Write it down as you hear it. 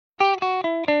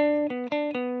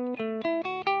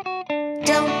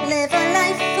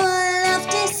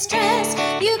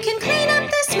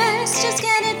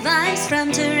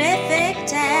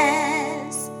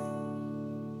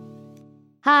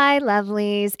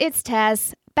lovelies. It's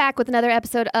Tess, back with another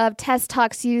episode of Tess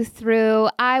Talks You Through.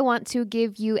 I want to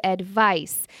give you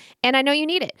advice, and I know you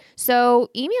need it. So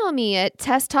email me at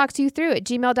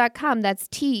tesstalksyouthrough@gmail.com. That's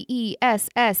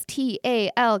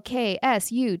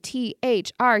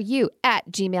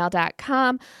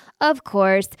TESSTALKSUTHRU@gmail.com. Of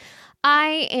course,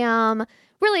 I am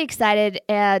really excited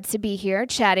to be here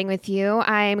chatting with you.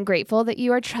 I'm grateful that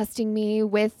you are trusting me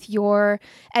with your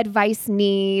advice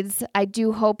needs. I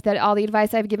do hope that all the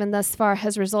advice I've given thus far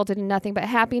has resulted in nothing but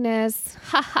happiness.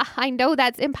 I know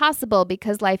that's impossible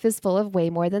because life is full of way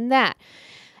more than that.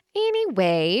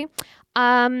 Anyway,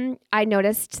 I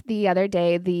noticed the other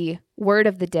day the word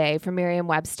of the day from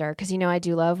Merriam-Webster, because you know I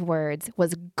do love words,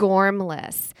 was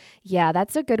gormless. Yeah,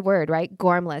 that's a good word, right?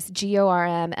 Gormless,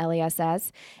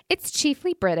 Gormless. It's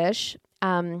chiefly British,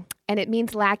 and it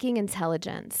means lacking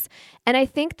intelligence. And I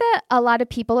think that a lot of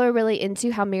people are really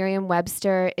into how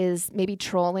Merriam-Webster is maybe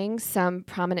trolling some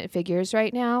prominent figures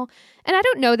right now. And I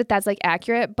don't know that that's like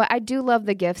accurate, but I do love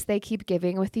the gifts they keep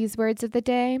giving with these words of the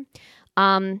day.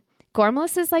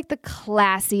 Gormless is like the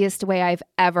classiest way I've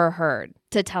ever heard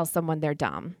to tell someone they're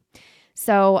dumb.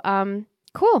 So,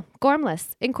 cool.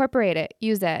 Gormless. Incorporate it.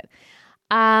 Use it.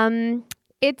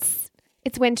 It's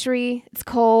wintry. It's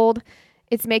cold.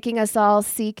 It's making us all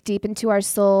seek deep into our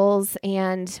souls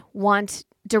and want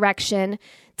direction.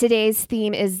 Today's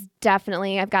theme is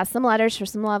definitely, I've got some letters for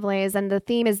some lovelies, and the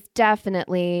theme is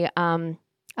definitely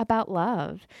about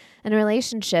love and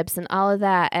relationships and all of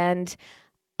that. And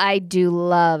I do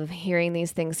love hearing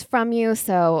these things from you.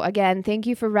 So again, thank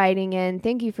you for writing in.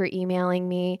 Thank you for emailing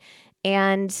me.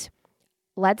 And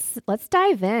let's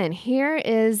dive in. Here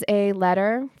is a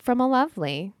letter from a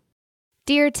lovely.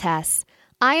 Dear Tess,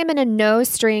 I am in a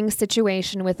no-string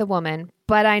situation with a woman,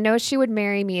 but I know she would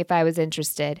marry me if I was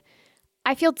interested.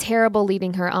 I feel terrible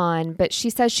leading her on, but she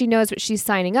says she knows what she's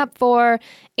signing up for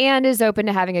and is open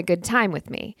to having a good time with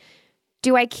me.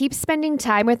 Do I keep spending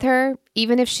time with her,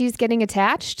 even if she's getting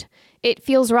attached? It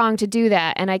feels wrong to do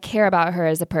that, and I care about her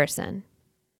as a person.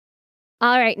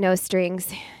 All right, no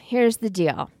strings. Here's the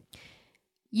deal.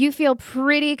 You feel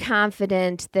pretty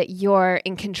confident that you're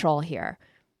in control here.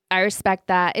 I respect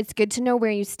that. It's good to know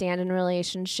where you stand in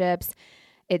relationships.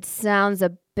 It sounds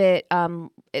a bit,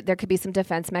 there could be some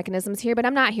defense mechanisms here, but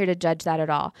I'm not here to judge that at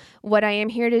all. What I am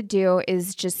here to do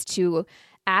is just to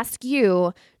ask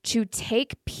you to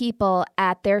take people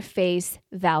at their face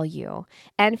value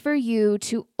and for you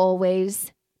to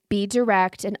always be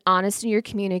direct and honest in your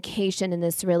communication in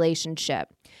this relationship.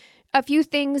 A few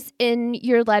things in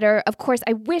your letter. Of course,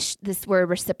 I wish this were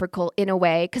reciprocal in a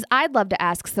way, because I'd love to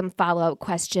ask some follow-up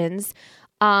questions.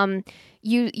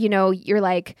 You're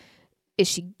like,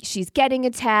 she's getting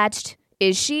attached?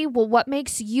 Is she? Well, what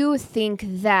makes you think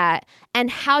that?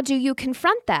 And how do you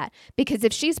confront that? Because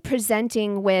if she's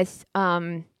presenting with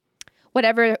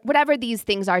whatever these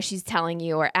things are she's telling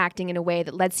you, or acting in a way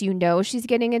that lets you know she's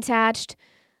getting attached,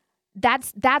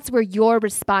 that's where your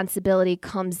responsibility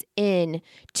comes in,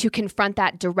 to confront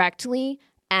that directly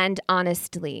and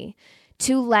honestly.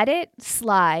 To let it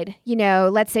slide,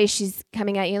 let's say she's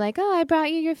coming at you like, oh, I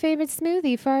brought you your favorite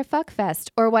smoothie for our fuck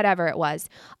fest, or whatever it was.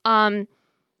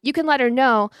 You can let her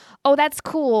know, oh, that's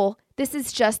cool. This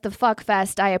is just the fuck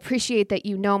fest. I appreciate that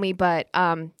you know me, but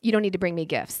you don't need to bring me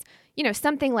gifts.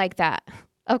 Something like that.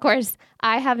 Of course,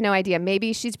 I have no idea.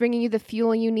 Maybe she's bringing you the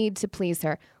fuel you need to please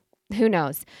her. Who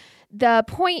knows? The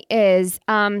point is,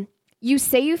 you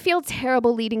say you feel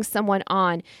terrible leading someone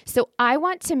on. So I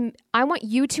want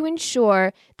you to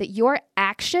ensure that your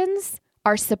actions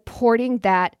are supporting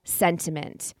that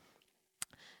sentiment.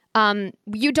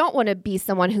 You don't want to be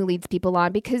someone who leads people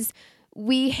on, because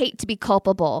we hate to be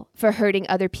culpable for hurting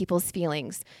other people's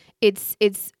feelings. It's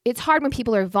hard when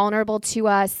people are vulnerable to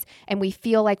us and we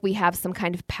feel like we have some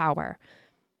kind of power.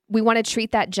 We want to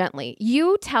treat that gently.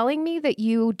 You telling me that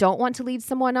you don't want to lead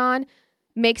someone on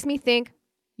makes me think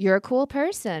you're a cool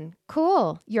person.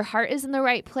 Cool. Your heart is in the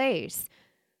right place.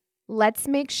 Let's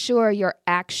make sure your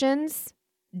actions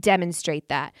demonstrate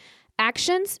that.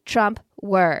 Actions trump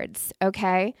words,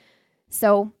 okay?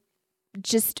 So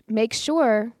just make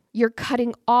sure you're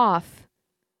cutting off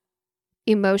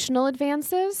emotional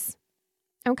advances,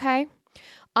 okay?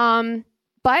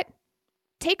 But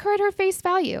take her at her face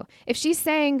value. If she's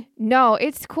saying, no,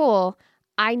 it's cool,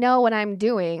 I know what I'm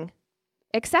doing,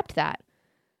 accept that.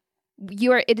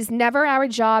 It is never our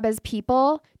job as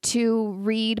people to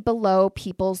read below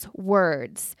people's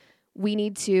words. We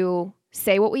need to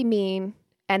say what we mean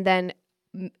and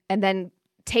then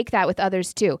take that with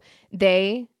others too.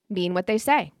 They mean what they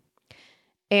say.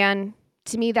 And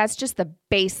to me, that's just the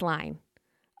baseline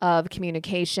of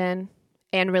communication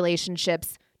and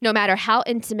relationships no matter how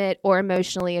intimate or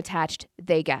emotionally attached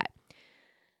they get.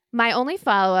 My only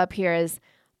follow-up here is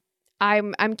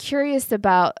I'm curious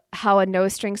about how a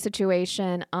no-string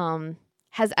situation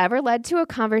has ever led to a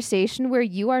conversation where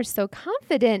you are so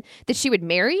confident that she would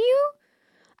marry you.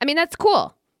 I mean, that's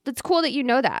cool. That's cool that you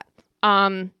know that.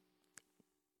 I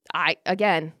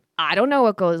don't know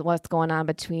what's going on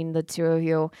between the two of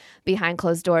you behind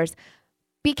closed doors.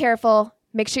 Be careful.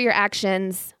 Make sure your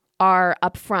actions are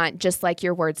upfront, just like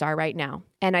your words are right now.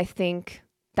 And I think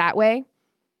that way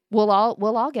we'll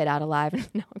all get out alive.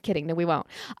 No, I'm kidding. No, we won't.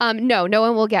 No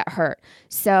one will get hurt.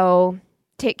 So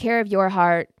take care of your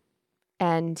heart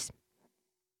and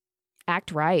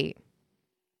act right.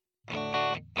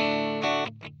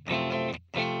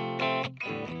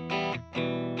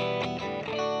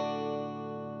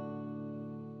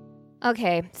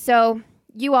 Okay, so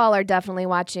you all are definitely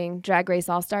watching Drag Race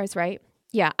All-Stars, right?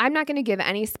 Yeah, I'm not going to give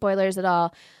any spoilers at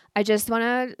all. I just want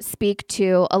to speak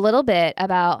to a little bit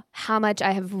about how much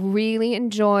I have really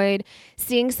enjoyed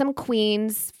seeing some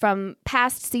queens from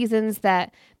past seasons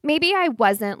that maybe I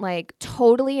wasn't like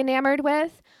totally enamored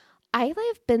with. I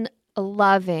have been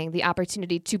loving the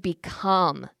opportunity to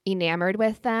become enamored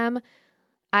with them.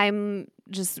 I'm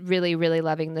just really, really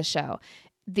loving the show.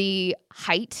 The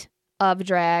height of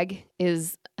drag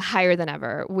is higher than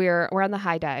ever. We're on the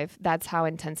high dive. That's how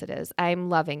intense it is. I'm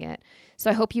loving it.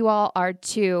 So I hope you all are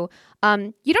too.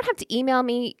 You don't have to email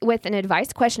me with an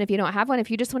advice question if you don't have one. If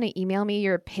you just want to email me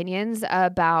your opinions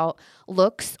about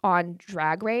looks on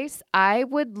Drag Race, I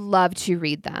would love to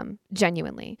read them,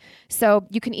 genuinely. So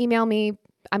you can email me.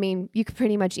 I mean, you could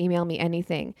pretty much email me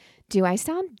anything. Do I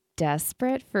sound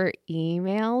desperate for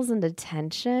emails and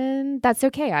attention? That's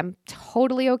okay. I'm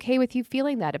totally okay with you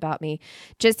feeling that about me.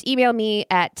 Just email me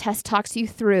at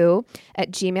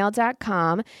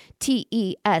tesstalksyouthrough@gmail.com,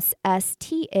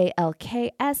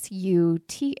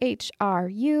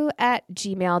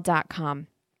 tesstalksuthru@gmail.com.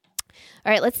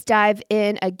 All right, let's dive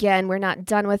in again. We're not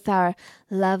done with our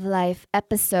love life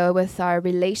episode with our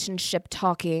relationship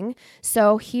talking.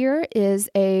 So here is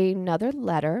another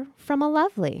letter from a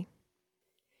lovely.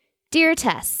 Dear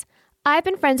Tess, I've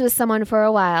been friends with someone for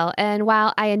a while, and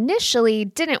while I initially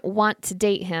didn't want to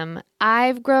date him,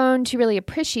 I've grown to really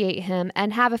appreciate him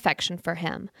and have affection for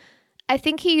him. I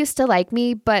think he used to like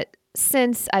me, but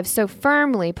since I've so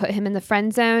firmly put him in the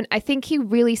friend zone, I think he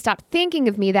really stopped thinking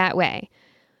of me that way.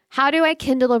 How do I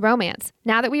kindle a romance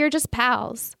now that we are just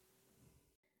pals?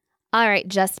 All right,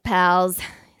 just pals.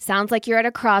 Sounds like you're at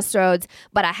a crossroads,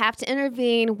 but I have to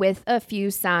intervene with a few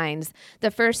signs.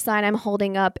 The first sign I'm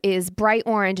holding up is bright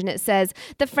orange, and it says,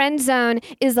 the friend zone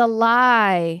is a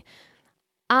lie.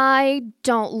 I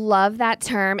don't love that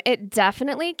term. It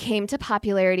definitely came to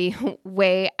popularity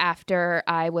way after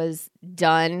I was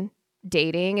done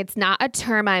dating. It's not a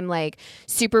term I'm like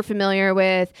super familiar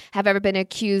with, have ever been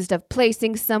accused of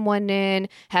placing someone in,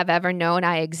 have ever known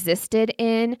I existed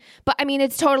in. But I mean,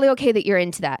 it's totally okay that you're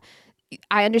into that.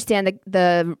 I understand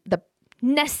the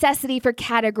necessity for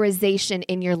categorization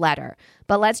in your letter,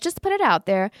 but let's just put it out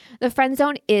there. The friend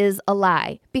zone is a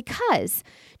lie, because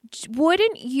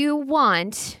wouldn't you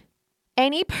want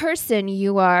any person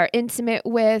you are intimate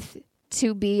with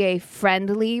to be a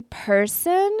friendly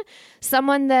person?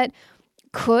 Someone that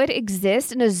could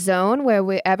exist in a zone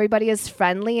where everybody is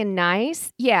friendly and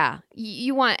nice? Yeah,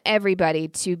 you want everybody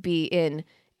to be in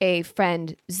a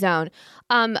friend zone.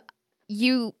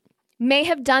 You may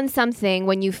have done something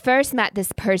when you first met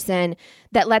this person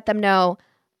that let them know,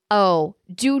 oh,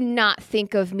 do not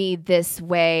think of me this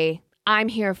way. I'm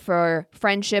here for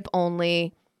friendship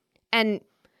only. And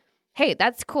hey,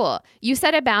 that's cool. You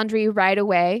set a boundary right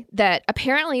away that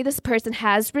apparently this person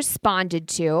has responded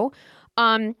to.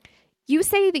 You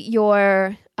say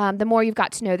that the more you've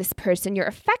got to know this person, your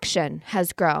affection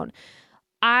has grown.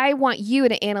 I want you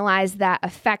to analyze that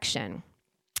affection.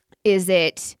 Is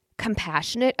it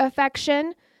compassionate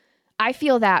affection? I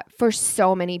feel that for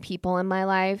so many people in my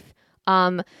life.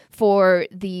 For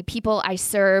the people I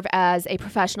serve as a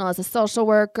professional, as a social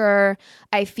worker,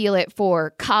 I feel it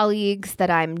for colleagues that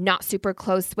I'm not super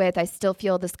close with. I still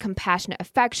feel this compassionate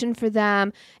affection for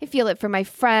them. I feel it for my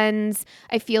friends.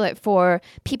 I feel it for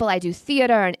people I do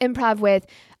theater and improv with.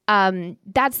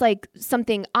 That's like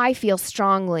something I feel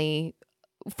strongly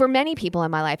for many people in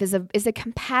my life is a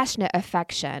compassionate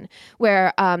affection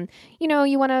where,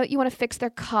 you want to fix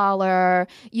their collar.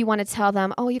 You want to tell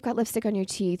them, oh, you've got lipstick on your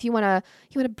teeth. You want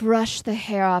to brush the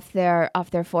hair off their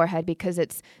forehead because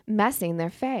it's messing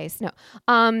their face. No.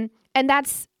 And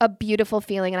that's a beautiful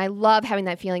feeling. And I love having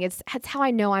that feeling. It's how I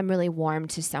know I'm really warm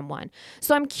to someone.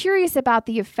 So I'm curious about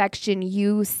the affection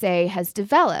you say has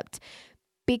developed,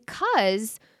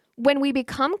 because when we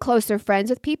become closer friends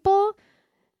with people,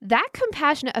 that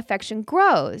compassionate affection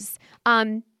grows.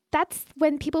 That's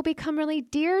when people become really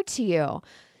dear to you.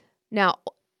 Now,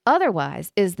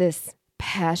 otherwise, is this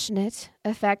passionate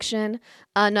affection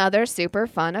another super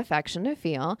fun affection to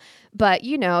feel? But,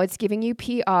 it's giving you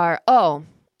PR. Oh,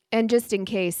 and just in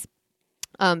case,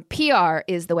 PR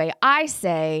is the way I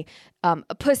say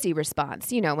a pussy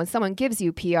response. When someone gives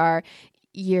you PR,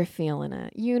 you're feeling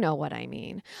it. You know what I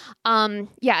mean.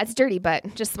 Yeah, it's dirty,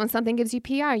 but just when something gives you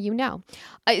PR,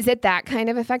 Is it that kind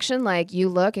of affection? Like you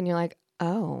look and you're like,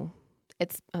 oh,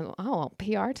 it's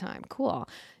PR time. Cool.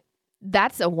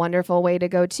 That's a wonderful way to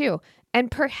go too. And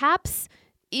perhaps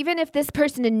even if this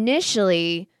person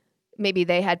initially, maybe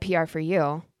they had PR for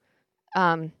you,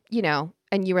 and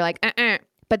you were like,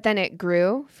 but then it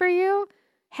grew for you.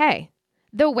 Hey,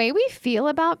 the way we feel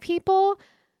about people,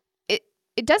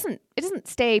 it doesn't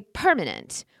stay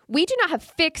permanent. We do not have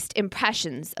fixed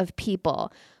impressions of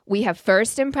people. We have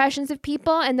first impressions of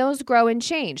people, and those grow and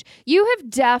change. You have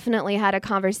definitely had a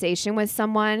conversation with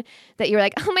someone that you're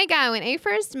like, oh my God, when I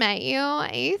first met you,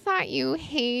 I thought you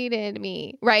hated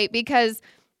me, right? Because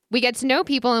we get to know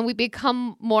people and we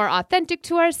become more authentic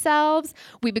to ourselves.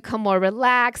 We become more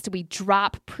relaxed. We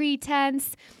drop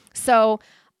pretense. So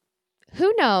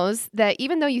who knows that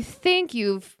even though you think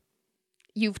you've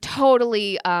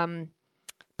totally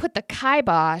put the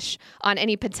kibosh on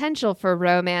any potential for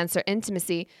romance or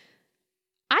intimacy,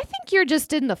 I think you're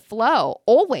just in the flow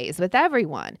always with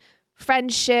everyone.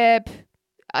 Friendship,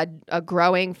 a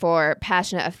growing for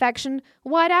passionate affection,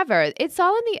 whatever. It's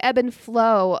all in the ebb and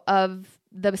flow of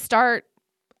the start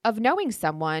of knowing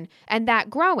someone and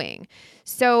that growing.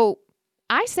 So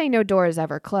I say no door is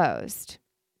ever closed.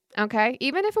 Okay?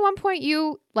 Even if at one point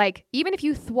even if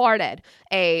you thwarted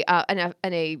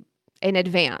an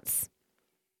advance,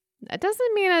 that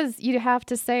doesn't mean as you have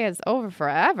to say it's over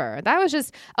forever. That was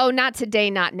just, not today,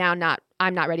 not now,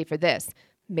 I'm not ready for this.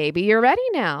 Maybe you're ready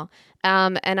now.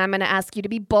 And I'm going to ask you to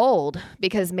be bold,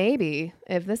 because maybe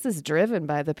if this is driven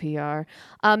by the PR,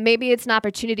 maybe it's an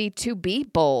opportunity to be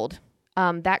bold.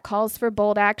 That calls for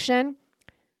bold action.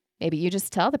 Maybe you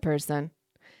just tell the person,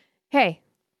 hey,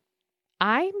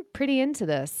 I'm pretty into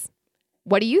this.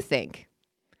 What do you think?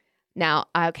 Now,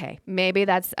 okay, maybe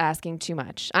that's asking too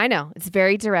much. I know, it's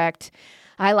very direct.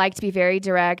 I like to be very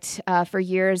direct. For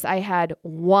years, I had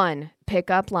one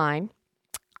pickup line.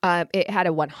 It had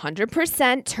a 100%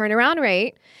 turnaround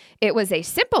rate. It was a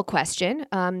simple question.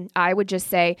 I would just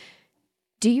say,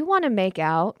 do you want to make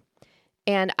out?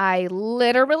 And I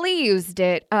literally used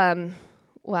it,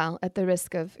 at the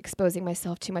risk of exposing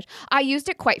myself too much. I used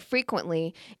it quite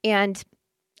frequently, and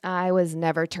I was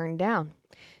never turned down.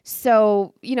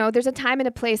 So, there's a time and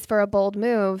a place for a bold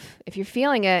move. If you're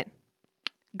feeling it,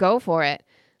 go for it.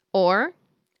 Or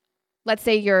let's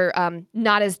say you're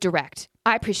not as direct.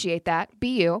 I appreciate that.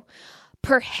 Be you.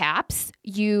 Perhaps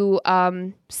you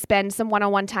spend some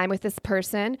one-on-one time with this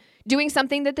person doing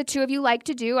something that the two of you like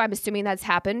to do. I'm assuming that's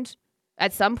happened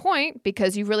at some point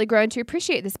because you've really grown to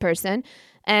appreciate this person,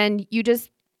 and you just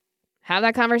have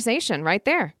that conversation right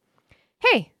there.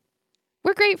 Hey,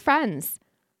 we're great friends.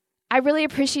 I really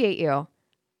appreciate you.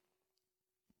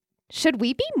 Should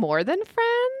we be more than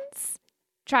friends?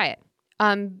 Try it.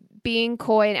 Being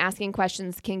coy and asking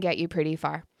questions can get you pretty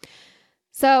far.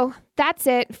 So that's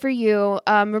it for you.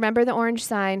 Remember the orange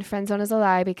sign, friend zone is a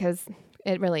lie, because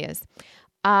it really is.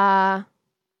 Yeah.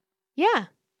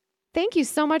 Thank you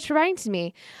so much for writing to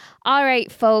me. All right,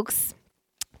 folks.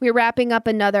 We're wrapping up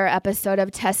another episode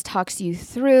of Tess Talks You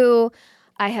Through.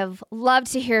 I have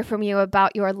loved to hear from you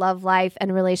about your love life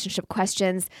and relationship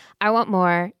questions. I want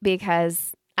more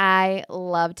because I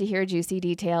love to hear juicy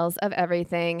details of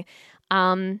everything.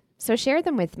 So share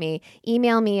them with me.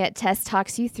 Email me at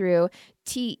tesstalksyouthrough,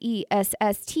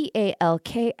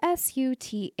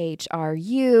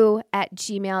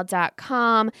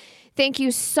 TESSTALKSUTHRU@gmail.com. Thank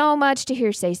you so much to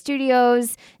Hearsay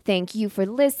Studios. Thank you for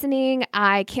listening.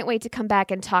 I can't wait to come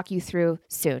back and talk you through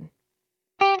soon.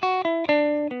 Don't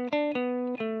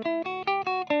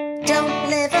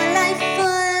live a life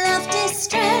full of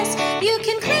distress. You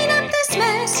can clean up this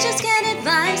mess. Just get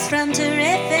advice from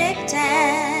Terrific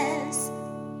Tess.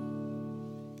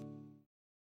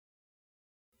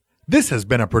 This has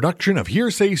been a production of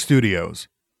Hearsay Studios.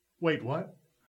 Wait, what?